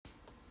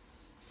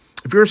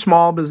If you're a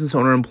small business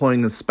owner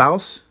employing a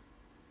spouse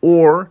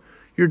or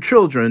your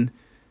children,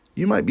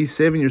 you might be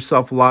saving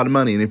yourself a lot of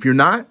money. And if you're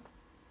not,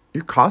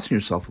 you're costing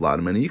yourself a lot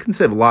of money. You can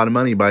save a lot of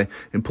money by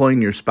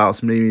employing your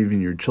spouse, maybe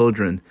even your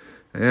children.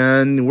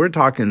 And we're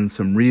talking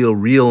some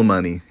real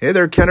money. Hey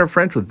there, Kenner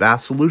French with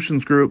Vast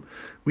Solutions Group.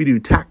 We do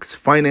tax,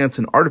 finance,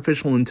 and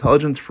artificial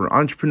intelligence for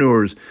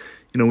entrepreneurs.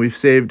 We've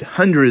saved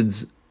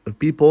hundreds of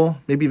people,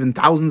 maybe even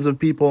thousands of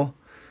people,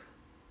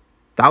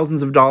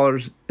 thousands of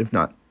dollars, if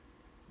not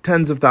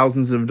tens of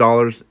thousands of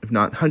dollars, if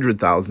not hundred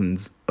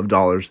thousands of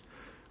dollars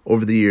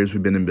over the years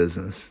we've been in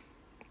business.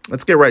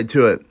 Let's get right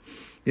to it.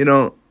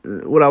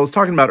 What I was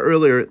talking about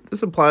earlier,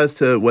 this applies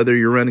to whether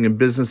you're running a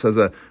business as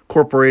a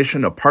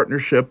corporation, a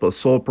partnership, a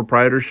sole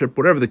proprietorship,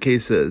 whatever the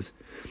case is.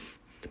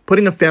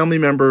 Putting a family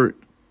member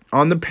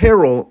on the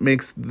payroll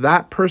makes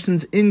that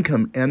person's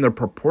income and the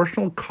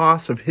proportional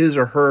cost of his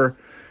or her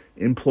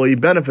employee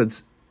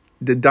benefits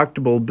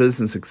deductible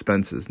business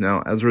expenses.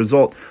 Now, as a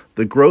result,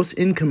 the gross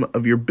income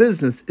of your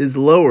business is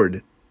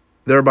lowered,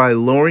 thereby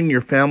lowering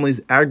your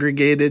family's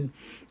aggregated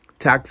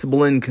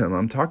taxable income.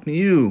 I'm talking to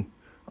you,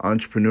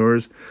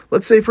 entrepreneurs.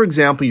 Let's say, for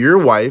example, your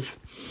wife,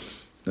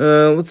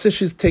 let's say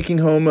she's taking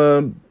home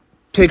a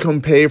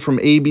take-home pay from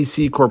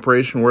ABC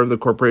Corporation, wherever the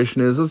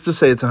corporation is. Let's just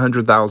say it's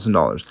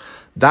 $100,000.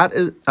 That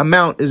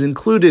amount is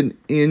included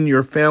in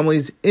your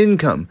family's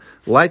income,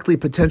 likely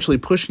potentially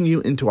pushing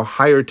you into a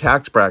higher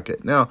tax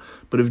bracket. Now,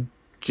 but if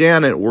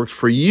Janet works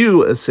for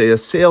you as, say, a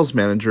sales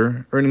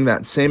manager, earning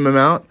that same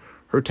amount,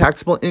 her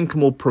taxable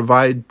income will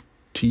provide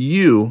to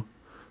you,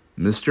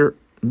 Mr.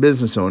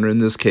 Business owner in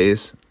this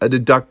case, a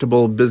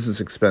deductible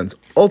business expense,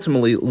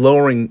 ultimately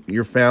lowering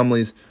your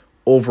family's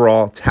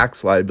overall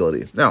tax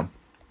liability. Now,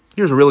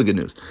 here's really good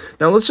news.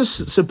 Now, let's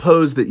just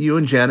suppose that you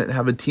and Janet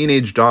have a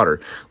teenage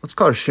daughter. Let's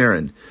call her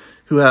Sharon,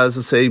 who has,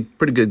 let's say,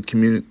 pretty good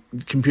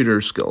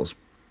computer skills.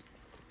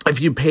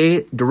 If you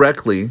pay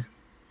directly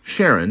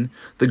Sharon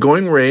the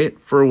going rate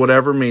for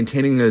whatever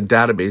maintaining a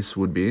database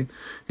would be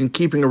and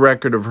keeping a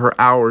record of her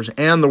hours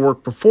and the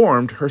work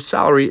performed, her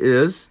salary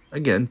is,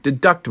 again,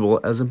 deductible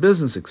as a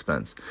business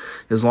expense.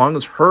 As long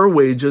as her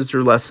wages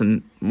are less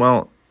than,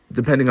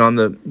 depending on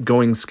the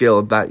going scale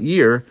of that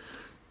year,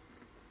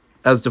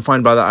 as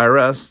defined by the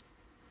IRS,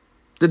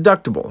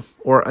 deductible,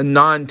 or a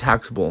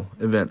non-taxable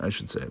event, I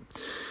should say.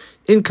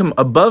 Income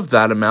above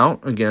that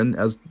amount, again,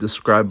 as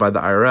described by the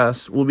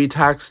IRS, will be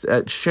taxed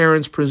at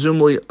Sharon's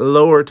presumably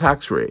lower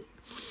tax rate.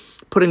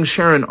 Putting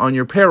Sharon on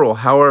your payroll,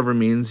 however,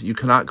 means you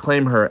cannot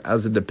claim her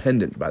as a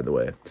dependent, by the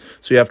way.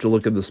 So you have to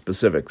look at the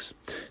specifics.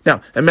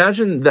 Now,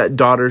 imagine that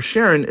daughter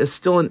Sharon is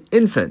still an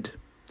infant.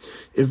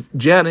 If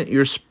Janet,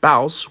 your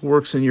spouse,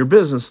 works in your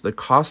business, the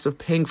cost of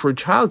paying for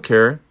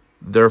childcare,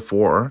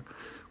 therefore,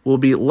 will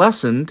be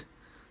lessened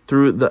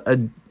through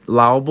the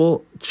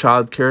allowable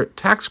child care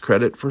tax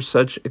credit for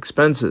such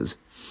expenses.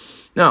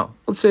 Now,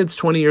 let's say it's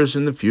 20 years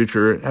in the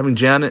future. Having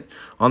Janet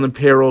on the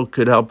payroll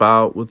could help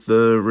out with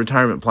the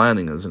retirement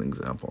planning, as an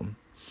example.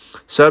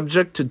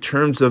 Subject to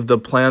terms of the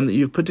plan that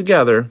you've put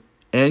together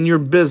and your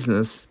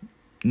business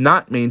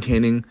not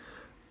maintaining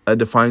a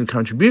defined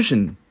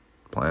contribution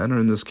plan, or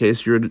in this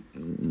case, you're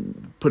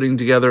putting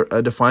together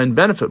a defined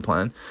benefit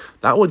plan,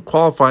 that would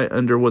qualify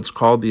under what's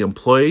called the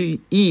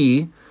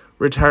Employee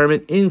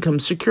Retirement Income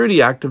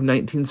Security Act of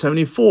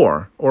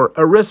 1974, or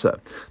ERISA.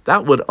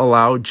 That would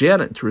allow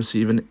Janet to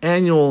receive an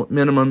annual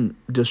minimum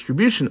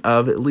distribution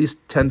of at least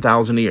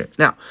 $10,000 a year.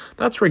 Now,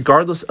 that's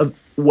regardless of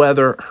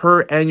whether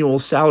her annual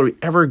salary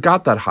ever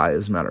got that high,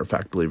 as a matter of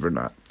fact, believe it or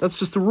not. That's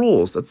just the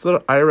rules. That's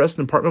the IRS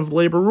and Department of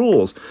Labor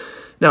rules.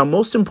 Now,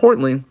 most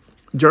importantly,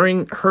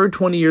 during her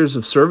 20 years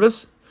of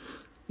service,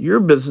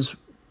 your business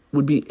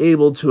would be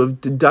able to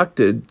have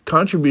deducted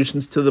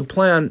contributions to the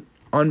plan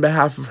on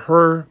behalf of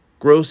her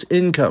gross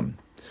income.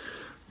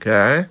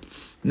 Okay.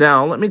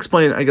 Now, let me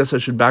explain. I guess I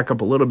should back up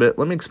a little bit.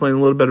 Let me explain a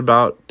little bit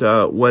about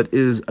what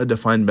is a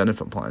defined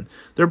benefit plan.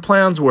 They're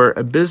plans where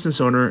a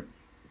business owner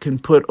can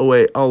put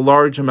away a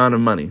large amount of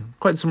money,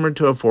 quite similar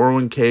to a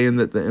 401k in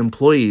that the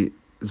employee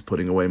is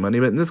putting away money.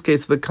 But in this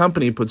case, the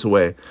company puts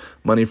away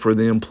money for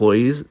the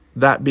employees,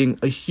 that being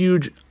a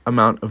huge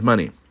amount of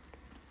money.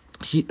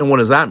 And what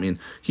does that mean?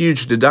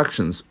 Huge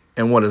deductions.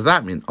 And what does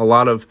that mean? A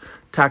lot of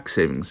tax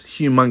savings,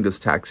 humongous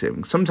tax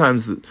savings.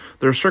 Sometimes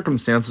there are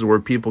circumstances where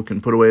people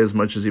can put away as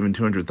much as even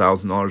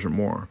 $200,000 or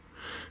more.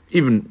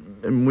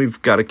 And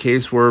we've got a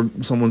case where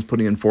someone's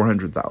putting in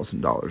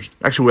 $400,000.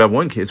 Actually, we have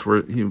one case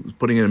where he was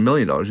putting in $1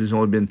 million. He's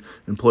only been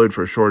employed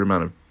for a short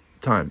amount of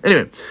time.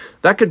 Anyway,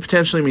 that could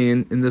potentially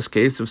mean, in this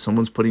case, if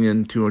someone's putting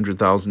in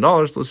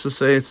 $200,000, let's just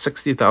say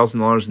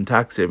 $60,000 in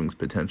tax savings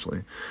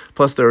potentially.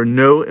 Plus, there are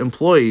no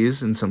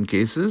employees in some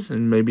cases,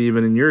 and maybe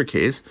even in your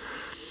case.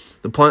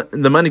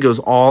 The money goes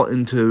all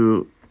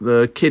into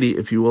the kitty,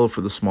 if you will,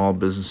 for the small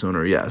business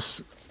owner.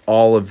 Yes,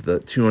 all of the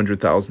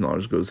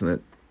 $200,000 goes in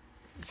that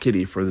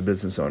kitty for the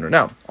business owner.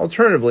 Now,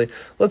 alternatively,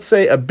 let's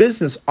say a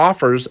business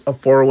offers a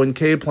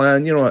 401k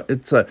plan.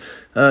 It's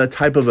a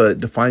type of a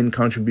defined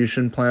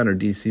contribution plan or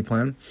DC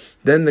plan.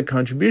 Then the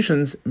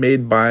contributions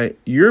made by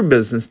your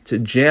business to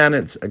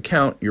Janet's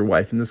account, your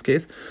wife in this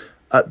case,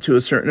 up to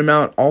a certain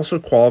amount also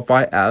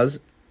qualify as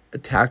a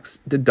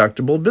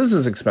tax-deductible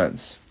business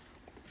expense.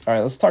 All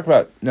right, let's talk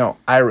about now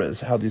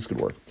IRAs, how these could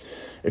work.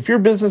 If your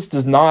business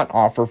does not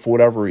offer, for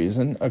whatever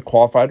reason, a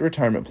qualified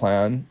retirement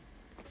plan,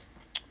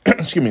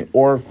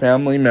 or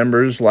family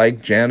members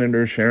like Janet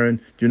or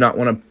Sharon do not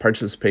want to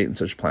participate in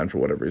such a plan for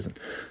whatever reason,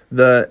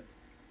 the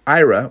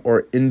IRA,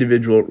 or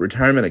individual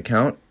retirement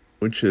account,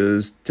 which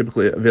is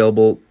typically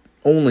available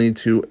only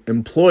to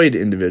employed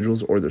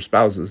individuals or their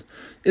spouses,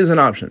 is an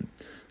option.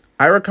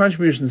 IRA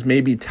contributions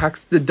may be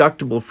tax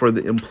deductible for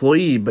the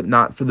employee but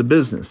not for the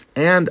business,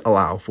 and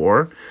allow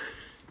for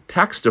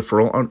tax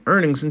deferral on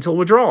earnings until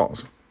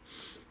withdrawals.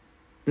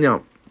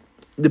 Now,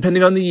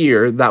 depending on the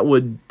year, that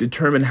would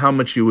determine how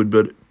much you would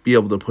be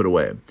able to put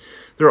away.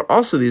 There are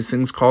also these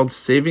things called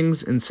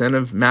savings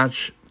incentive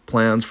match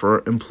plans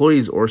for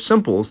employees, or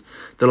SIMPLES,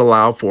 that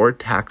allow for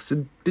tax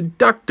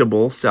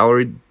deductible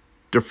salary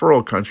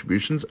deferral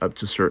contributions up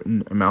to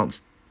certain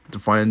amounts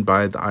defined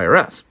by the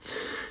IRS.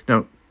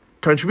 Now,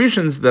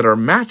 contributions that are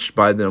matched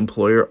by the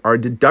employer are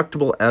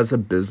deductible as a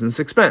business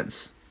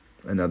expense,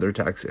 another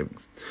tax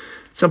savings.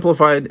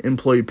 Simplified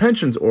employee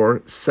pensions,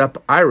 or SEP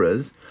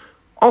IRAs,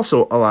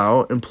 also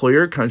allow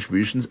employer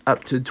contributions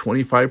up to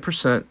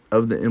 25%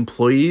 of the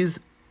employee's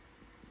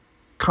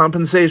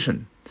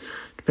compensation.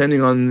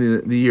 Depending on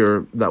the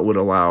year, that would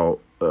allow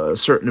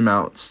certain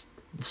amounts,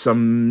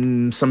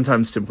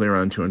 sometimes typically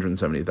around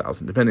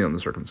 $270,000, depending on the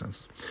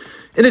circumstances.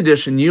 In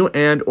addition, you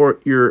and or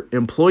your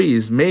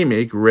employees may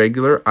make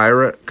regular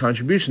IRA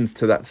contributions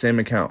to that same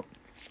account.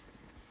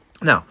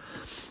 Now,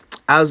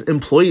 as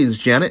employees,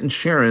 Janet and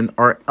Sharon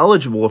are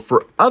eligible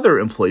for other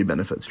employee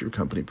benefits your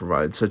company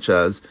provides, such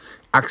as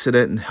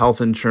accident and health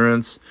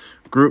insurance,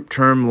 group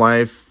term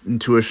life, and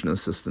tuition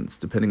assistance,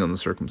 depending on the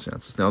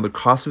circumstances. Now, the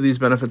cost of these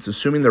benefits,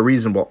 assuming they're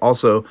reasonable,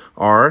 also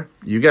are,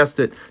 you guessed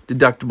it,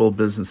 deductible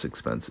business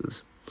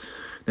expenses.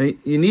 Now,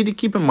 you need to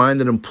keep in mind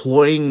that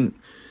employing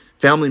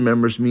family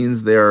members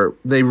means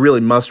they really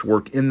must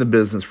work in the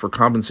business for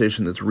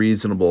compensation that's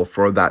reasonable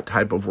for that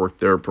type of work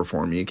they're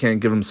performing. You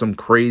can't give them some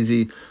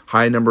crazy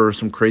high number or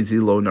some crazy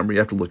low number. You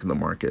have to look in the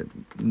market.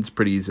 It's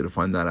pretty easy to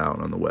find that out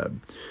on the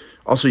web.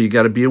 Also, you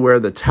got to be aware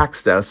of the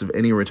tax status of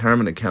any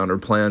retirement account or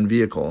plan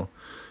vehicle,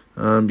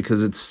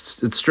 because it's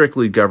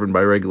strictly governed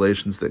by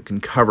regulations that can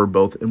cover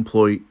both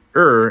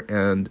employer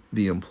and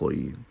the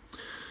employee.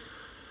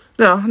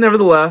 Now,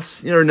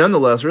 nonetheless,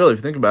 really, if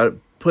you think about it,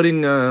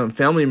 putting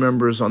family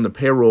members on the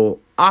payroll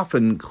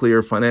often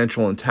clear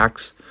financial and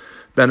tax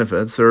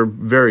benefits. They're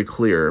very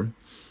clear.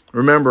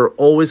 Remember,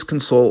 always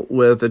consult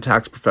with a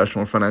tax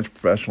professional or financial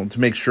professional to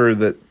make sure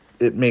that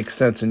it makes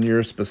sense in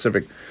your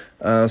specific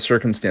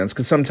circumstance,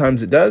 because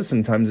sometimes it does,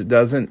 sometimes it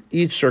doesn't.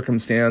 Each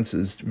circumstance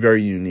is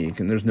very unique,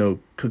 and there's no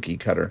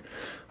cookie-cutter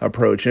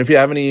approach. And if you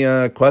have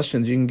any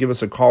questions, you can give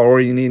us a call,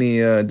 or you need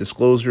any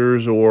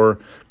disclosures or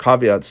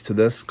caveats to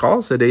this, call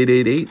us at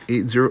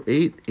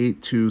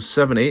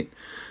 888-808-8278,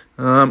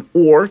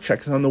 or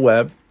check us on the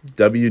web,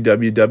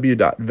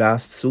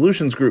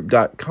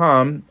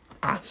 www.vastsolutionsgroup.com.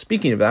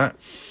 Speaking of that,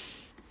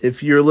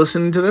 if you're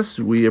listening to this,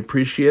 we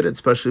appreciate it,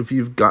 especially if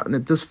you've gotten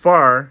it this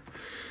far.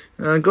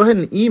 Go ahead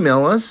and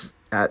email us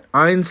at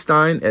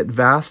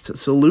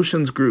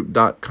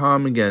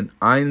einstein@vastsolutionsgroup.com. Again,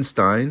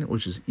 Einstein,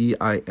 which is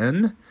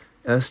EINSTEIN,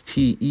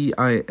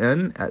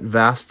 at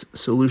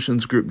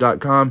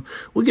vastsolutionsgroup.com.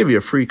 We'll give you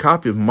a free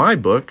copy of my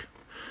book.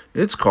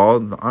 It's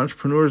called The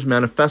Entrepreneur's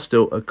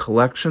Manifesto, a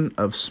collection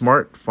of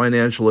smart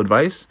financial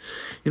advice.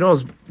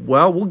 As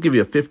well, we'll give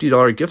you a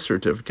 $50 gift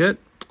certificate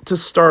to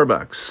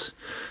Starbucks.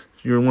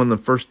 You're one of the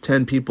first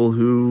 10 people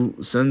who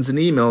sends an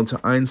email to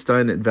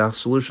Einstein at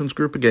Vast Solutions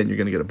Group. Again, you're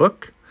going to get a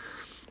book,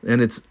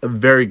 and it's a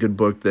very good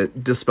book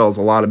that dispels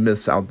a lot of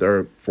myths out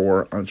there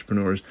for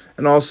entrepreneurs,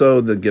 and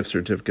also the gift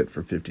certificate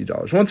for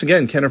 $50. Once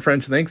again, Kenneth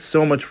French, thanks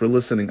so much for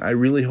listening. I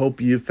really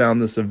hope you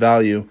found this of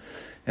value,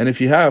 and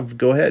if you have,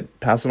 go ahead,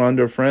 pass it on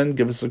to a friend,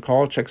 give us a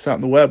call, check us out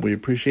on the web. We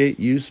appreciate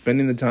you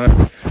spending the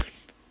time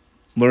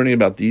learning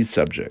about these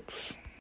subjects.